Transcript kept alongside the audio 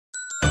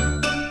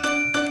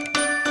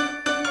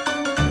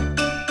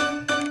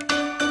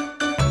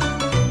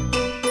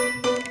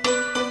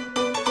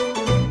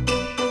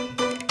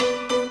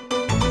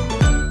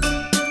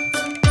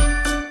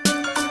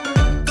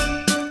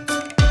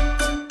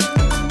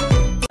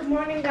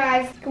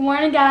morning, guys. Good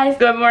morning, guys.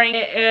 Good morning.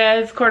 It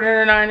is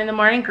 8:45 in the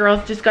morning.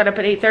 Girls just got up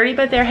at 8:30,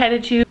 but they're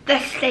headed to the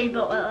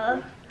stable.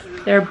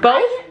 They're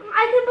both.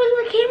 I can bring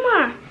the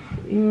camera.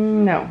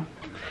 No.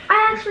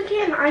 I actually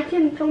can. I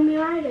can film me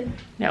riding.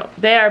 No,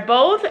 they are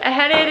both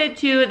headed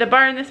to the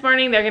barn this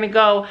morning. They're gonna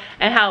go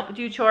and help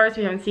do chores.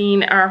 We haven't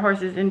seen our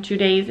horses in 2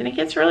 days, and it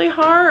gets really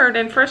hard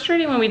and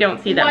frustrating when we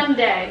don't see them. One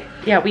day.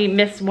 Yeah, we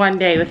miss one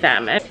day with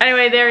them.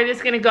 Anyway, they're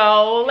just gonna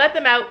go, let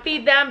them out,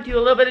 feed them, do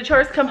a little bit of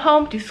chores, come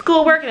home, do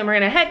schoolwork, and then we're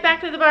gonna head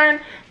back to the barn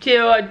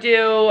to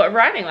do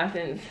riding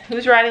lessons.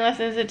 Whose riding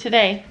lesson is it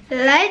today?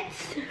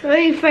 Let's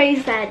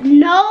rephrase that.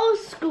 No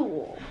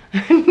school.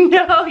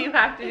 No, you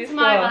have to do It's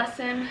school. my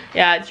lesson.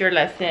 Yeah, it's your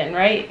lesson,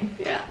 right?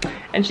 Yeah.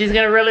 And she's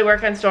gonna really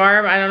work on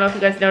Storm. I don't know if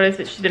you guys noticed,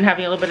 but she's been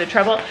having a little bit of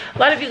trouble. A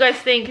lot of you guys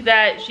think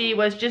that she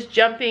was just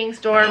jumping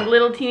Storm,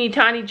 little teeny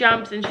tiny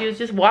jumps, and she was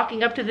just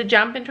walking up to the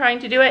jump and trying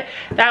to do it.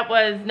 That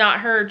was not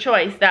her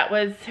choice. That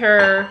was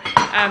her,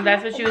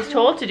 that's what she was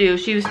told to do.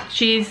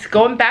 She's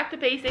going back to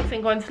basics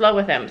and going slow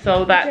with him.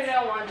 So that's, Which I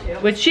don't want to.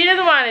 which she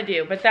doesn't want to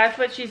do, but that's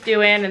what she's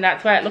doing, and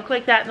that's why it looked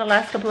like that in the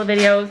last couple of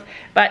videos.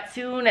 But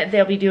soon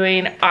they'll be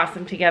doing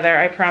awesome together,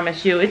 I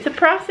promise you. It's a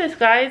process,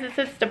 guys. It's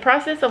just a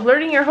process of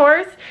learning your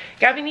horse.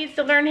 Gabby needs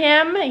to learn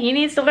him. He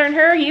needs to learn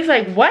her. He's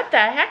like, what the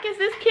heck is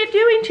this kid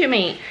doing to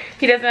me?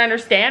 He doesn't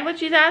understand what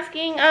she's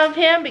asking of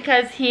him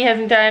because he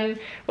hasn't done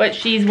what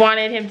she's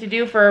wanted him to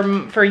do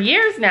for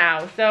years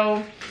now.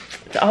 So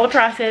it's a whole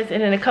process,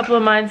 and in a couple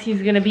of months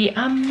he's gonna be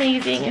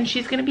amazing and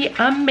she's gonna be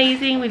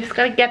amazing. We just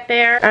gotta get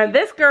there.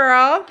 This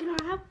girl, Can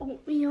I have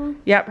oatmeal?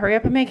 yep, hurry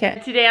up and make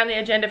it. Today on the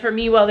agenda for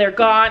me while they're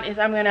gone is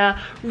I'm gonna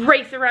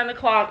race around the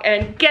clock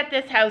and get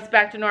this house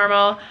back to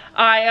normal.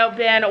 I have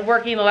been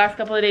working the last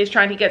couple of days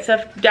trying to get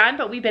stuff done,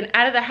 but we've been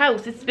out of the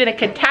house. It's been a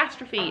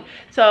catastrophe.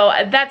 So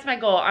that's my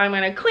goal. I'm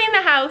gonna clean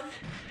the house,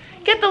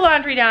 get the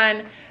laundry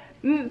done,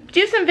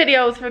 do some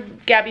videos for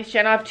Gabby's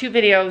channel. I have 2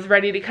 videos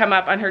ready to come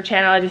up on her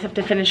channel. I just have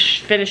to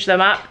finish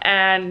them up,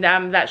 and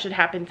that should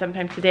happen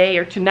sometime today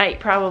or tonight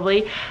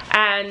probably.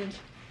 And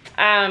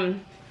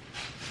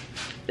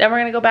then we're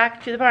gonna go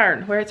back to the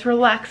barn where it's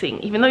relaxing.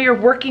 Even though you're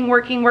working,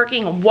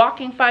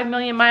 walking 5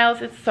 million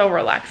miles, it's so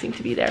relaxing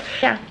to be there.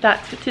 Yeah,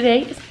 that's what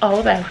today is all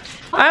about.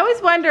 I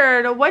always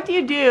wondered, what do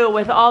you do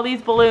with all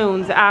these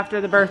balloons after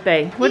the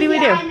birthday? What do we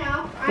do? I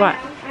know. What?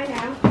 I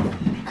know.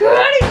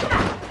 Good.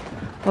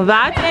 Well,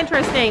 that's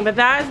interesting, but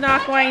that is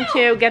not going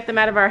to get them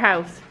out of our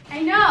house.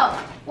 I know.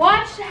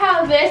 Watch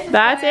how this is.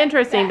 That's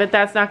interesting, but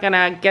that's not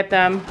gonna get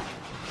them.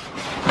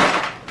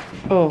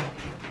 Oh,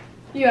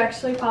 You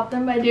actually pop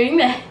them by doing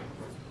that.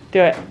 do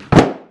it.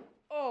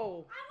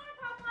 Oh.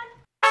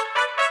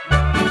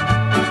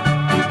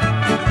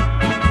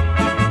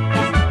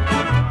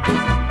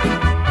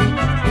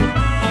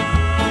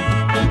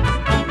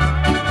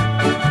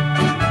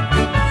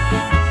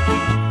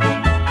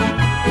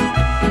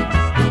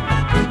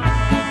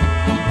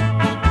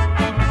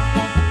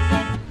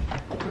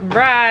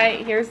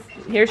 Right,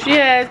 here she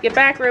is. Get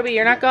back, Ruby.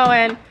 You're not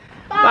going.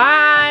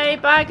 Bye.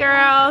 Bye,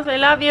 girls. I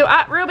love you.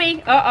 Ah,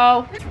 Ruby.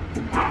 Uh-oh.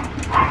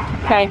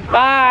 Okay,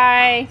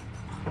 bye.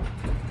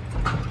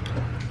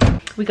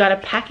 We got a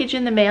package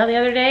in the mail the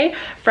other day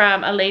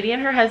from a lady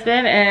and her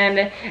husband,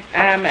 and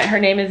her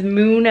name is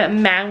Moon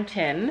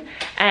Mountain,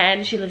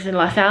 and she lives in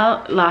Los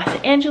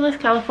Angeles,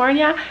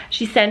 California.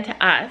 She sent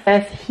to us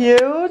this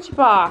huge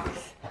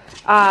box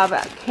of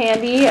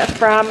candy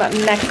from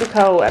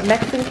Mexico,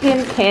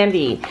 Mexican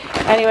candy.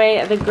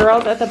 Anyway, the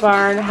girls at the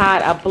barn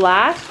had a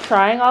blast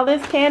trying all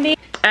this candy,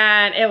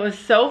 and it was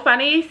so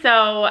funny.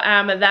 So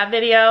that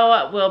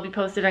video will be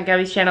posted on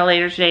Gabby's channel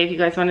later today if you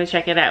guys want to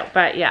check it out.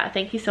 But yeah,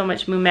 thank you so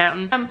much, Moon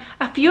Mountain.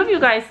 A few of you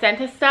guys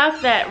sent us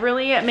stuff that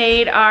really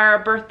made our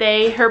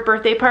birthday, her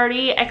birthday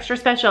party, extra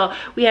special.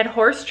 We had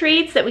horse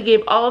treats that we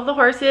gave all of the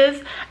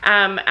horses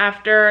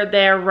after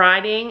their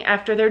riding,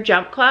 after their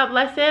jump club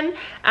lesson.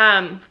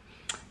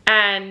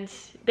 And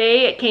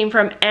they came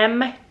from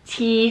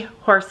MT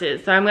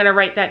Horses. So I'm gonna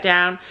write that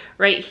down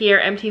right here,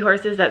 MT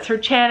Horses. That's her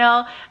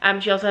channel.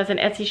 She also has an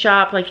Etsy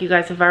shop, like you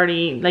guys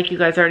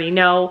already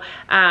know,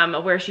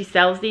 where she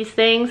sells these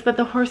things. But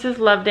the horses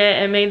loved it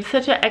and made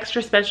such an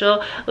extra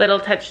special little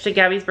touch to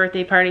Gabby's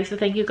birthday party. So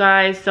thank you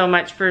guys so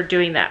much for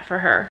doing that for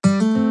her.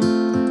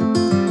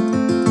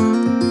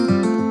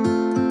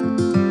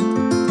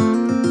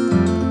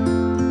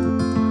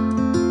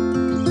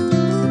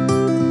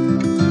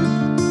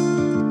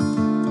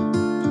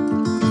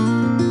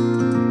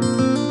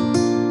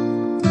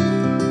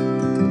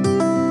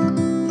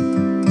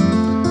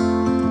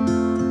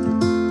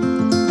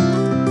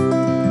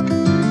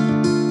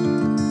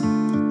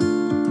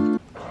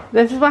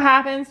 This is what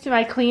happens to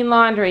my clean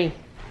laundry.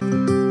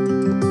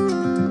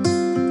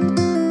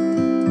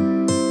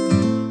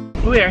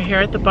 We are here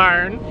at the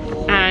barn,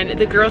 and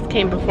the girls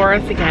came before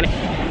us again.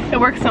 It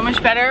works so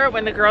much better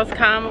when the girls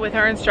come with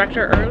our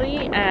instructor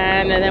early,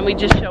 and then we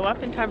just show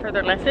up in time for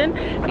their lesson,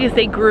 because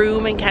they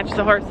groom and catch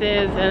the horses,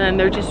 and then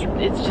it's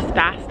just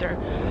faster.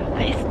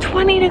 But it's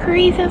 20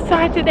 degrees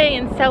outside today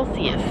in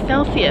Celsius.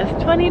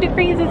 20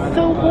 degrees is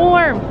so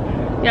warm.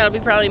 Yeah, it'll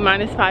be probably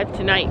 -5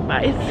 tonight,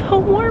 but it's so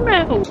warm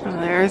out. Oh,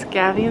 there's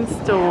Gabby in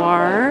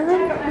store.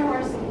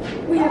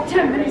 We have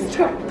 10 minutes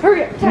to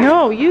hurry up.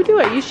 No, you do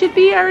it. You should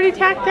be already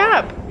tacked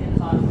up.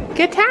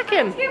 Get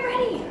tacking. Get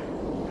ready.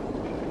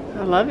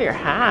 I love your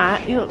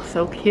hat. You look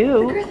so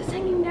cute. The girth is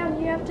hanging down.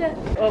 You have to.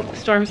 Oh,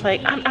 Storm's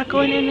like, I'm not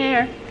going in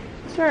there.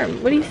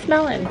 Storm, what are you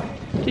smelling?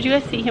 Did you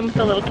guys see him with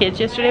the little kids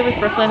yesterday with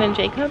Brooklyn and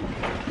Jacob?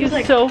 He was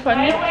like, so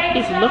funny.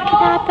 He's looking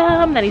at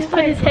them, then he's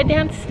putting his head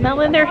down,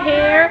 smelling their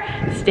hair,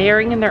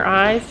 staring in their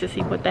eyes to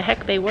see what the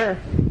heck they were.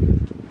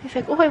 He's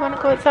like, oh, I want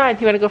to go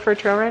outside. You want to go for a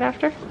trail ride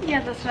after?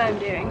 Yeah, that's what I'm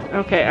doing.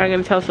 Okay, I'm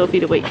going to tell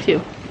Sophie to wait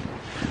too.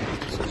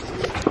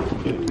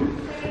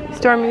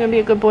 Storm, you going to be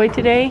a good boy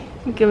today?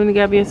 I'm giving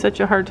Gabby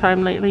such a hard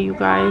time lately, you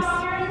guys.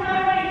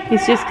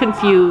 He's just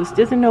confused,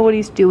 doesn't know what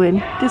he's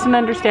doing, doesn't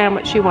understand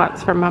what she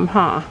wants from him,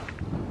 huh?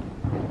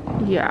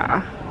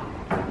 Yeah.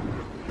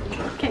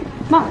 Okay,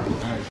 Mom.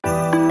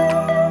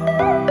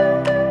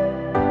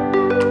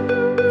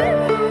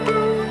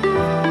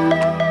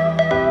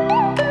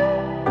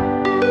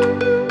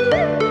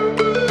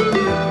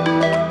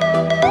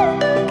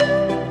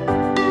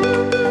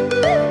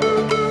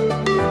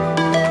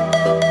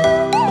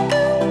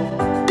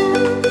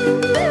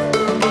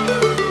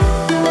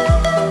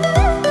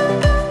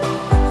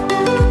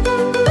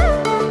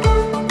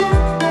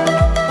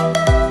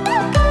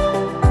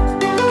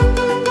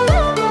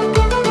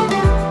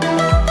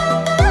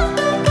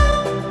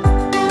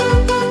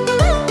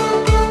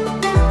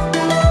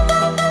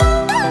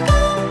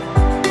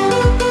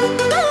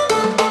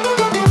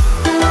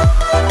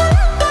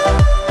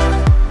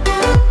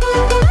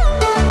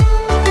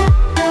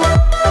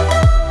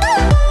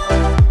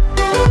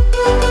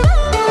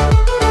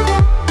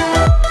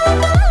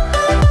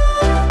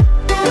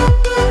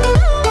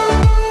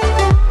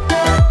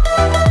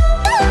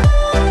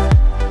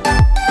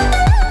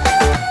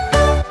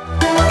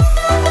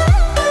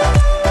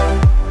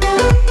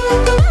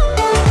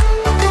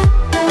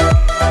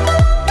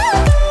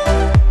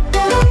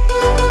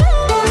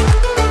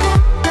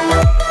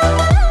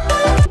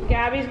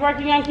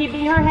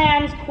 Keeping her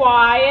hands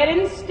quiet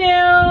and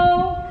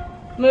still,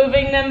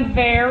 moving them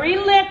very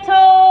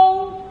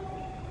little.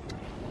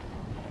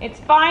 It's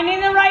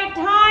finding the right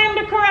time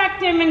to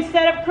correct him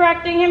instead of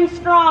correcting him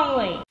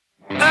strongly.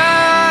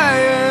 I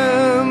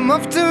am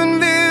off to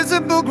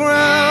invisible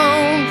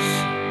grounds.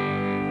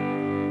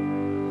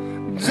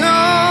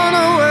 Don't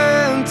know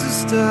when to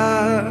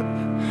stop.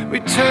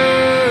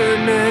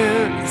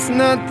 Returning, it's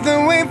not the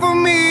way for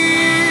me.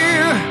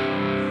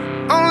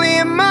 Only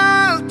a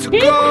mile to go.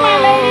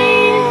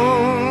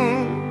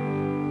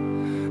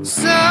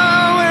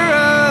 Somewhere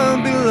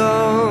I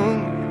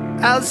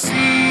belong, I'll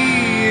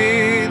see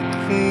it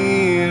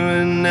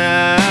clearer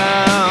now.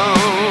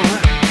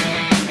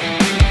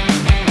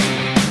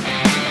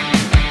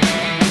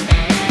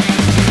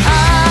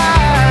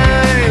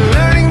 I'm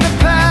learning the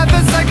path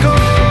as I go.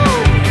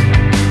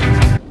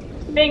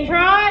 Big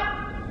trot.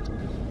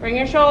 Bring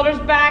your shoulders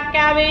back,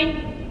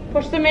 Gabby.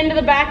 Push them into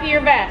the back of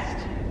your vest.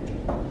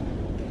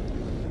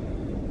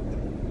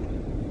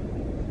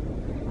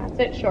 That's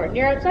it, shorten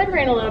your outside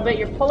rein a little bit.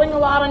 You're pulling a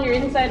lot on your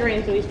inside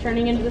rein, so he's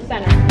turning into the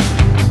center.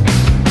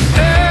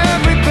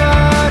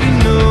 Everybody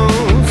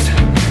knows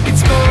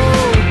it's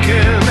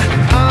spoken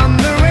on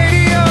the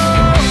radio.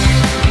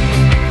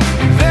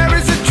 There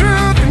is a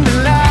truth in the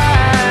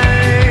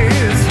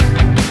lies.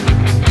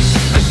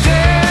 I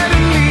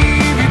didn't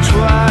leave you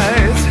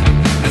twice.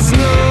 There's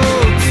no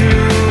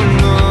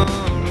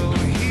tomorrow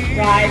here.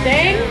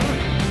 Rising,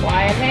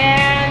 quiet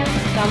hands,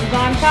 thumbs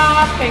on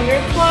top,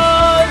 fingers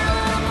closed.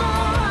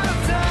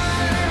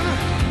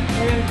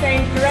 We're going to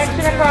change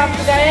direction across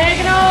the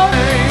diagonal.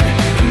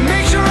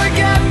 Make sure I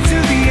get to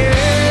the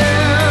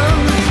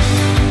end.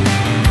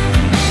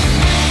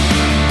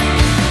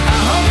 I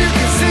hope you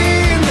can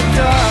see in the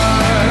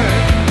dark.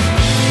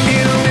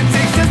 It only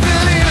takes just a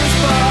little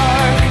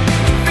spark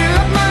to fill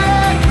up my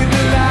head with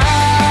the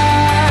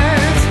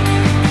lights.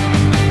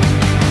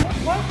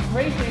 What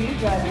race are you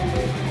driving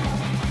to?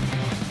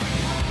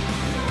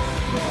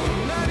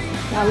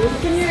 Now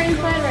loosen your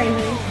inside rein,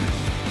 honey.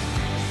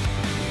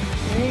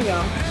 There you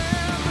go.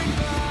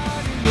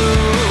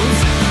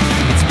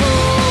 It's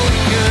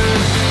spoken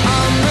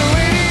on the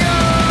radio.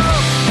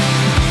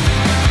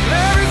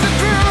 There is a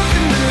truth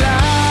in the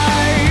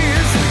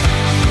lies.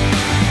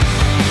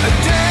 I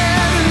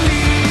didn't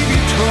leave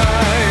you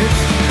twice.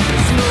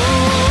 There's no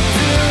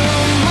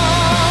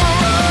tomorrow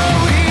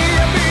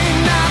here.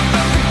 Been out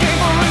of the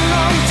game for a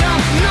long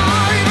time.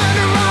 Not even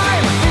a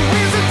rhyme, a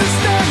reason to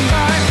stand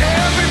by.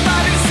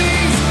 Everybody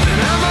sees that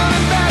I'm on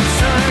a bad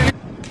side.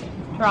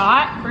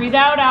 Trot, breathe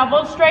out,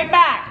 elbows straight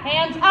back.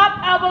 Hands up,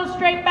 elbows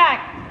straight back.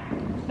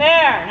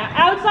 There, now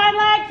outside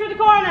leg through the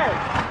corners.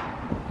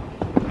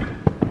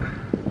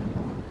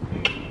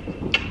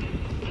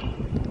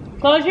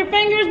 Close your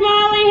fingers,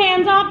 Molly,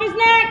 hands off his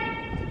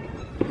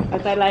neck.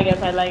 Outside leg,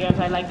 outside leg,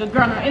 outside leg. Good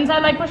runner.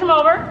 Inside leg, push him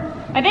over.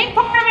 I think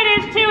part of it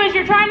is too, is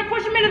you're trying to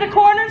push him into the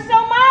corners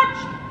so much,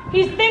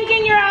 he's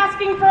thinking you're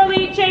asking for a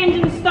lead change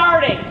and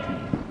starting.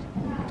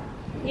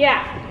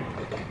 Yeah.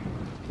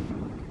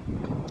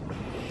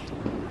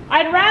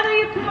 I'd rather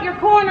you cut your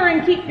corner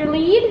and keep your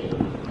lead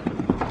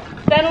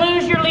than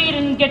lose your lead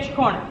and get your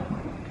corner.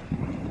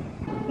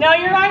 No,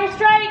 you're going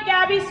straight.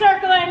 Gabby's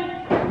circling.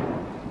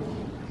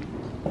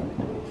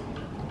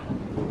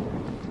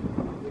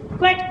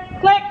 Click,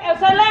 click,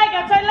 outside leg,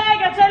 outside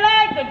leg, outside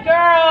leg. Good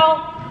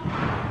girl.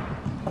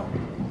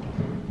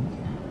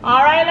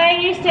 All right,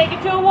 ladies, take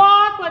it to a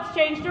walk. Let's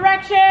change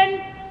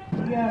direction.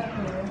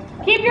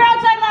 Keep your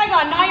outside leg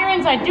on, not your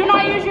inside. Do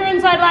not use your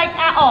inside leg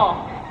at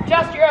all.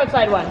 Just your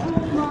outside one.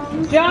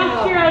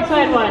 Just your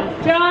outside one.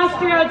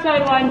 Just your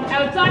outside one.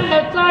 Outside,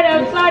 outside,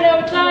 outside,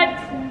 outside.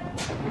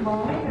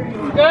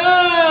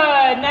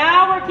 Good.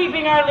 Now we're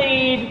keeping our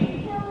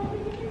lead.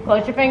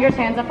 Close your fingers,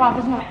 hands up off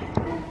his neck.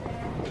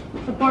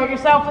 Support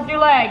yourself with your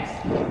legs.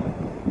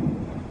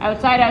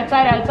 Outside,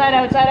 outside, outside,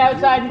 outside,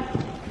 outside.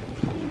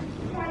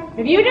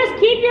 If you just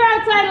keep your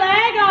outside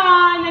leg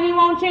on, then he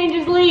won't change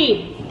his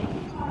lead.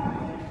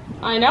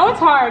 I know it's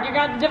hard. You're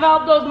going to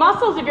develop those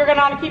muscles if you're going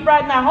to want to keep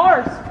riding that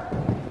horse.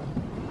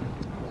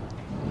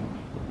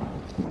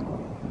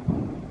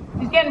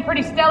 He's getting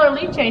pretty stellar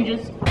lead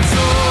changes.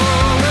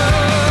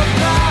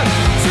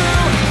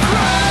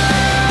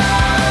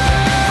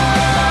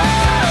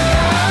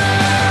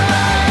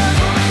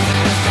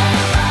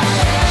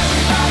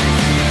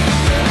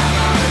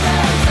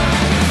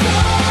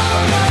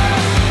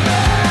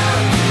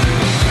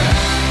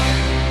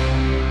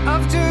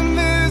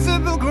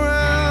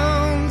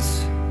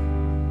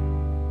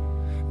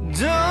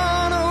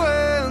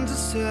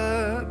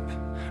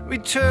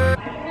 Return.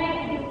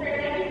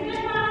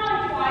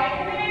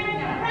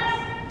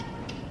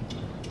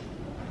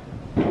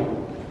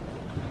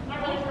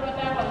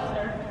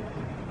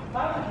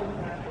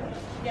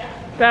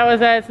 That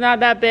was it's not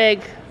that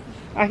big.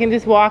 I can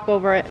just walk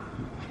over it.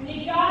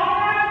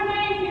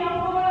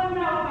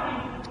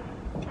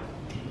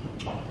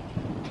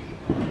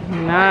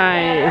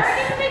 Nice.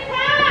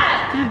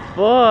 Good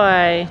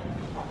boy.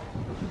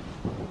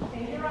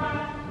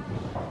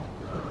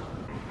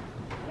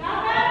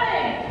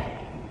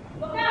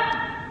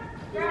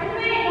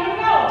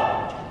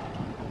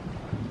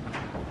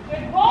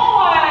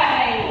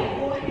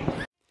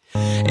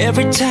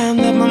 Every time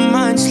that my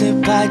mind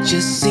slips, I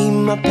just see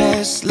my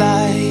past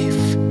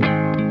life.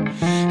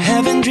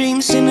 Having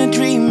dreams in a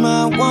dream,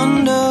 I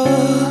wonder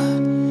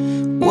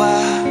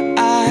why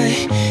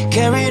I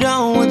carried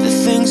on with the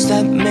things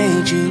that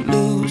made you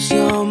lose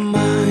your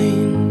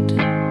mind.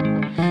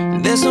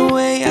 There's no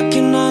way I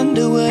can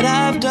undo what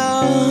I've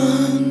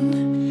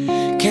done.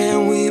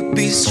 Can we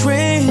be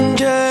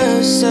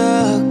strangers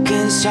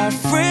again? Start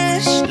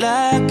fresh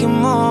like a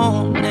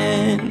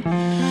morning.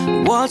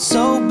 What's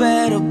so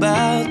bad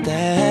about that?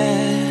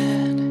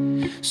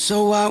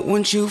 So why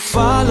won't you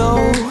follow?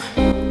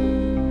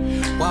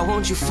 Why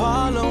won't you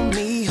follow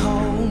me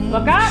home?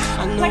 Look up.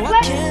 I know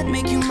I can't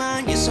make you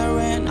mine. Yes, I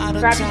ran out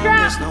of time.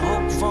 There's no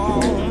hope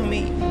for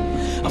me.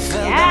 I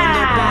fell down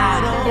the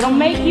bottom. It'll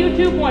make you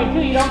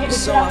 2.2. You don't get to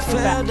so I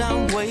fell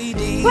down way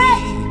deep. But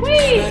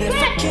if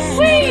I can't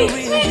have the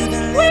real you,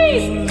 then let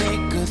me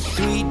make a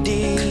 3D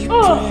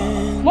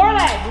print. More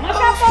legs.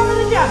 Look up over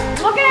the jump.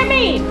 Looking at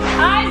me.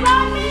 Eyes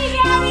on me.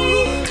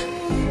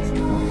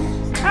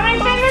 How many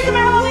fingers am I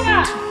holding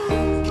up?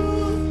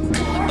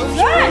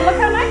 Good, look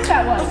how nice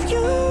that was.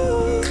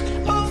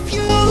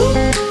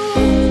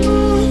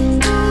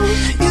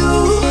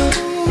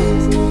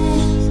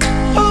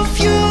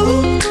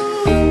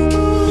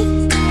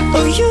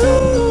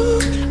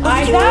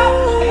 Eyes up,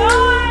 come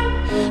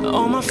on.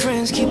 All my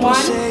friends keep on 1,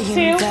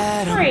 saying 2,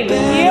 that 3. I'm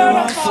better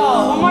off Beautiful.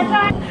 One more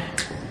time.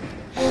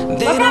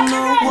 They don't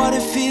know what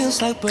it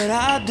feels like, but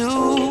I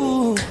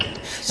do.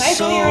 Nice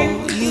so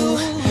hearing. you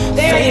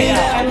There you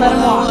go. And let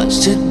him walk.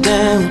 watched it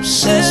down,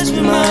 obsessed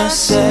with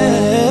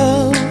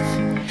myself.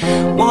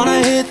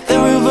 Wanna hit the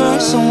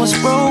reverse on what's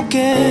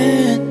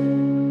broken.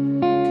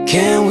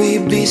 Can we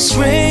be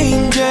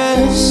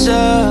strangers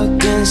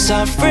again?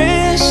 Start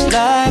fresh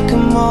like a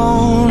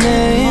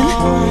morning.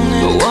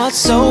 But what's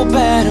so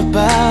bad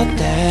about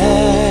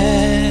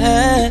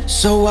that?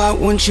 So why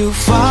won't you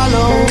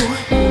follow?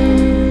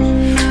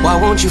 Why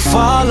won't you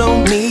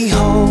follow me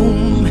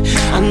home?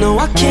 I know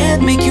I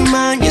can't make you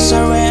mine. Yes,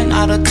 I ran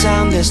out of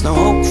time. There's no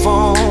hope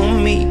for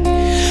me.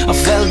 I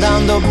fell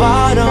down the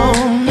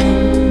bottom,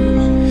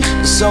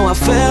 so I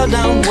fell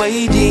down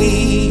way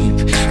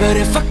deep. But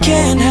if I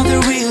can't have the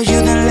real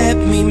you, then let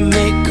me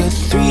make a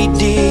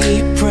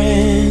 3D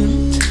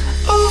print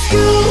of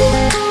you.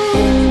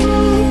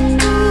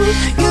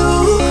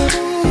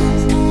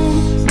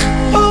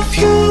 Of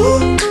you.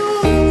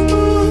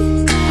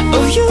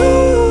 Of you.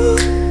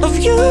 Of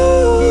you.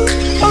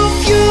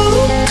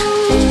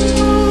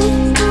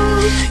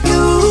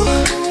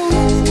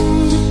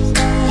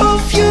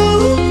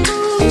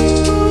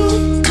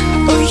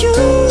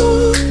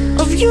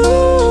 Of you.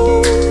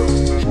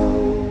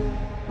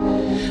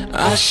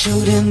 I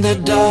shoot in the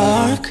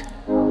dark,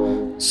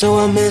 so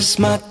I miss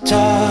my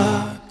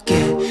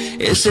target.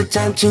 It's a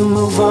time to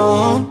move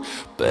on,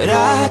 but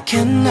I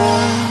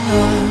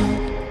cannot.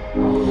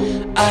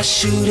 I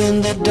shoot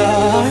in the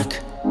dark,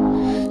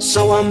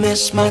 so I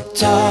miss my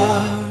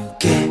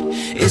target.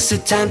 Is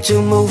it time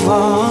to move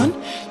on?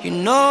 You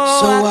know,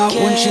 so why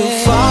won't you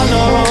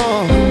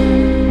follow?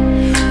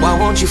 Why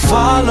won't you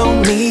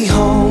follow me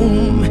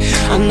home?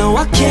 I know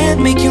I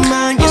can't make you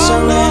mine. Yes, I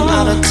ran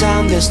out of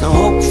time. There's no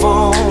hope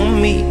for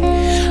me.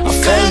 I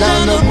fell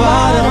down the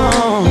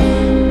bottom,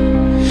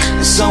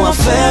 and so I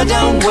fell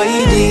down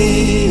way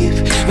deep.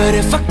 But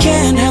if I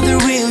can't have the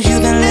real you,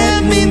 then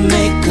let me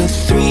make a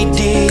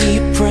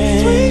 3D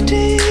print.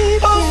 3D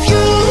of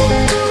you.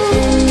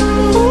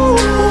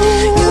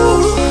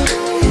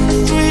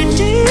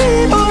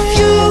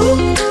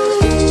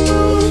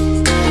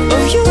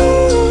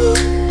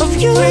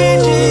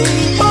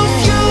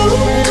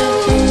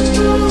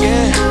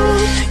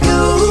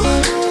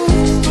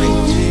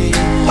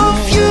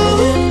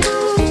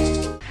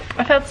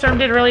 Storm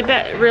did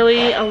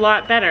really a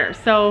lot better.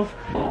 So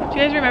do you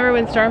guys remember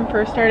when Storm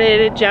first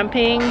started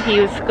jumping? He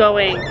was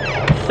going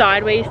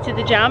sideways to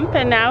the jump,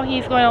 and now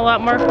he's going a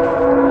lot more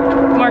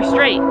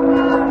straight.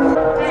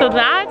 So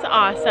that's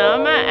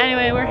awesome.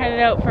 Anyway, we're headed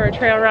out for a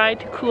trail ride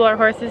to cool our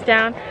horses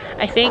down.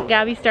 I think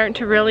Gabby's starting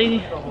to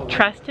really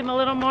trust him a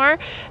little more.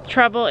 The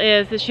trouble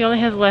is that she only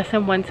has a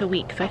lesson once a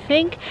week, so I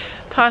think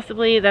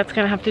possibly that's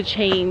gonna have to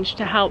change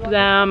to help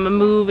them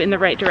move in the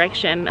right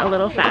direction a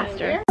little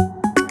faster.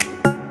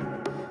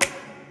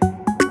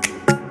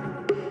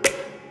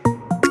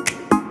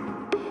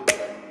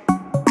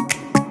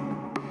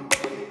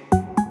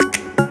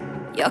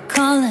 You're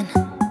calling,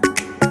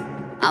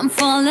 I'm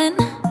falling.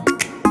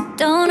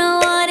 Don't know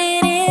what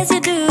it is you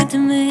do to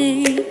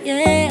me,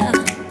 yeah.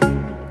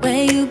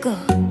 Where you go,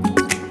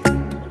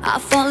 I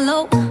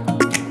follow.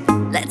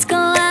 Let's go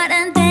out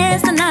and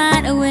dance the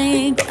night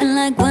away. Going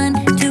like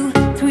 1, 2,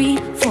 3,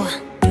 4,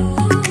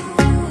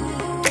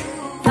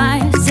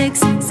 5, 6,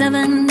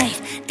 7,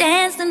 8.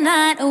 Dance the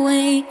night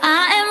away.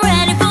 I am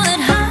ready for that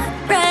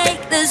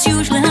heartbreak. That's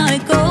usually how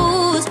it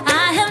goes.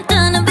 I have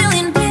done a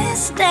billion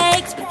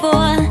mistakes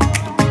before.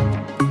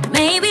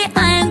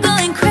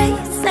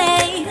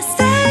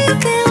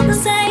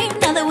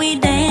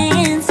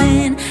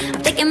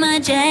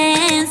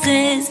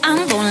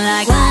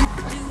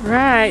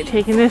 Right,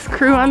 taking this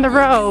crew on the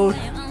road.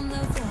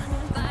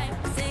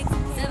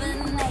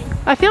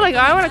 I feel like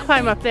I want to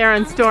climb up there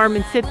on Storm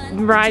and sit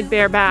and ride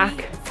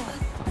bareback.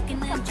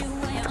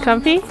 It's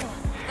comfy?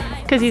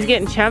 Because he's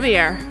getting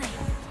chubbier.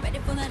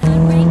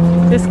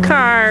 This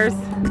cars.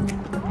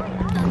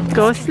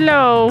 Go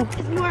slow.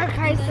 It's more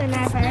cars than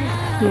ever.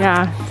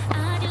 Yeah.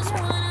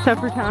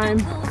 Supper time.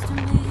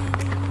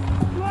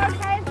 More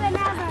cars than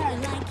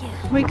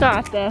ever. We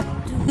got this.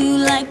 You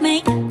like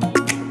me?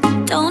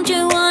 Don't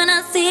you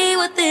wanna see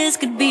what this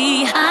could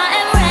be? I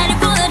am ready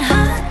for that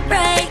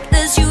heartbreak.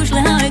 That's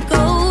usually how it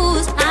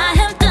goes. I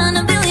have done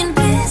a billion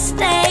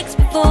mistakes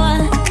before.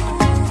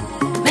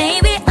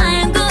 Maybe I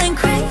am going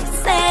crazy.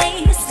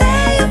 Say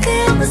you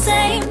feel the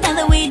same now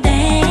that we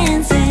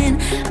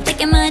dancing. I'm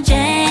taking my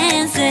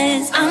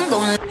chances. I'm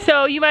going.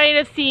 So you might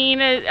have seen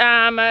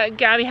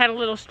Gabby had a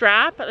little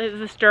strap. It was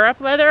a stirrup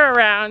leather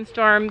around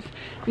Storm's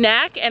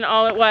neck, and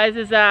all it was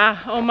is a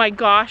oh my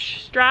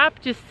gosh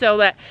strap, just so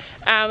that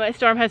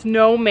Storm has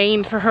no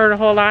mane for her to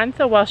hold on.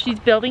 So while she's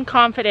building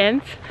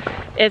confidence,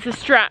 it's a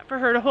strap for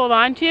her to hold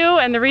on to.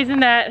 And the reason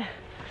that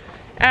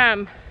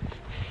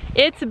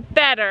it's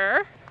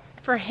better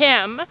for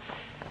him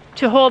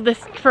to hold this,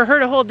 for her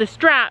to hold the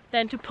strap,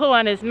 than to pull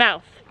on his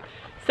mouth.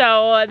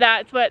 So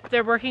that's what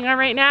they're working on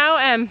right now.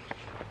 And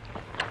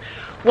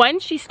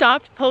once she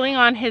stopped pulling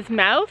on his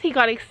mouth, he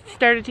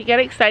started to get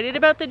excited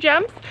about the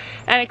jumps.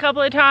 And a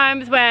couple of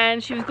times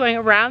when she was going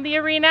around the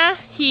arena,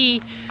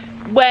 he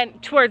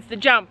went towards the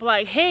jump,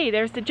 like, hey,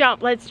 there's the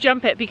jump, let's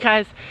jump it.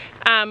 Because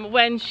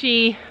when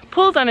she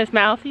pulls on his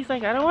mouth, he's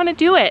like, I don't want to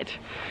do it,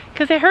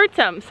 because it hurts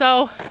him.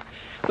 So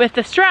with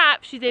the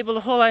strap, she's able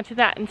to hold on to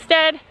that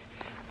instead,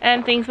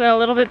 and things went a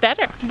little bit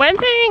better. One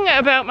thing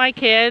about my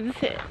kids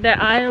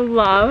that I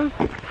love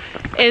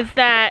is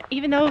that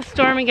even though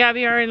Storm and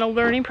Gabby are in a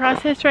learning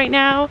process right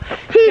now,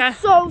 he's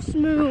so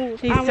smooth.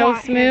 He's so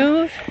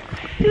smooth.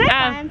 Can I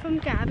buy him from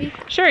Gabby?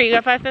 Sure, you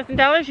got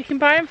 $5,000, you can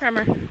buy him from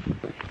her.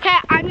 Okay,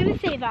 I'm gonna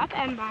save up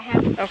and buy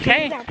him.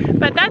 Okay,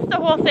 but that's the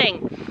whole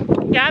thing.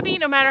 Gabby,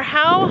 no matter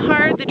how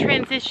hard the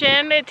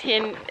transition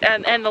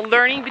and the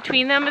learning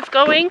between them is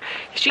going,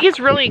 she gets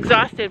really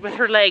exhausted with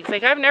her legs.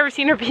 Like, I've never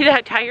seen her be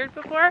that tired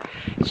before.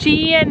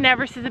 She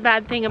never says a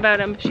bad thing about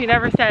him. She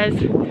never says,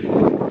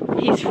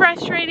 he's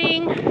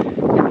frustrating,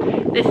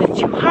 this is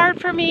too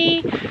hard for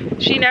me.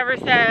 She never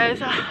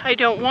says, I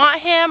don't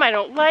want him, I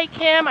don't like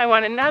him, I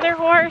want another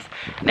horse.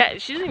 No,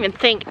 she doesn't even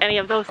think any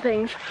of those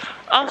things.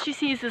 All she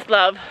sees is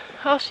love.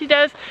 All she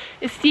does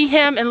is see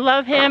him and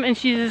love him, and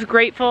she's just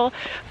grateful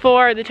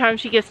for the time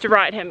she gets to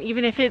ride him,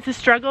 even if it's a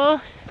struggle,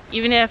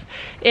 even if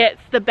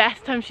it's the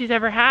best time she's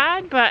ever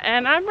had.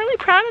 And I'm really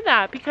proud of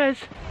that, because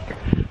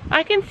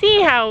I can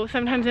see how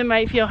sometimes it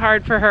might feel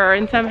hard for her,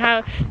 and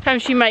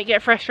sometimes she might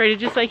get frustrated,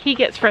 just like he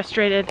gets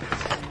frustrated.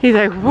 He's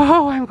like,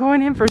 whoa, I'm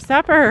going in for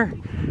supper.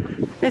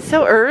 It's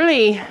so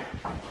early.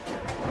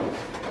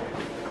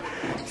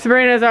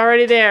 Sabrina's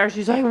already there.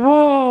 She's like,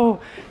 whoa,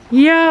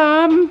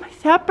 yum,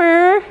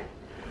 supper.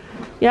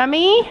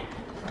 Yummy?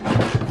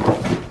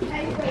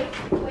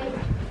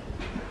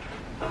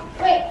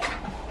 Wait.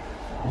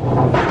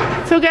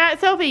 So,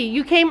 Sophie,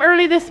 you came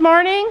early this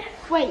morning?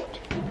 Wait.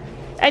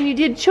 And you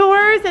did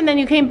chores, and then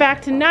you came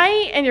back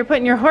tonight, and you're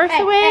putting your horse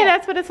away? Hey.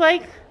 That's what it's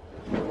like?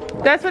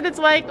 That's what it's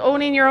like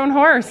owning your own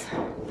horse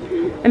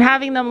and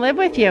having them live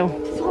with you.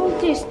 This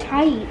hold is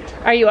tight.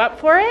 Are you up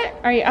for it?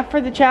 Are you up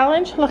for the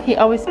challenge? Look, he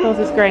always spills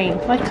his grain.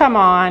 Like, come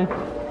on.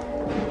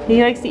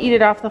 He likes to eat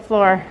it off the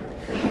floor.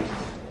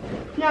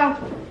 No.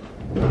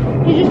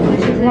 He just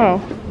pushes it.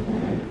 Whoa.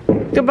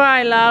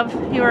 Goodbye, love.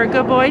 You are a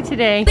good boy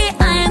today.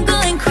 I am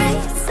going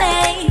crazy.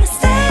 Say you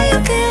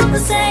feel the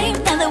same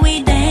now that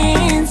we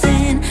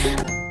dancing.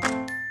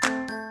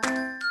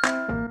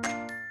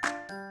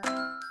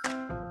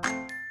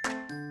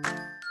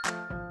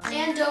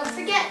 And don't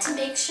forget to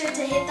make sure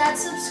to hit that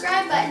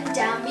subscribe button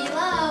down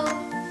below.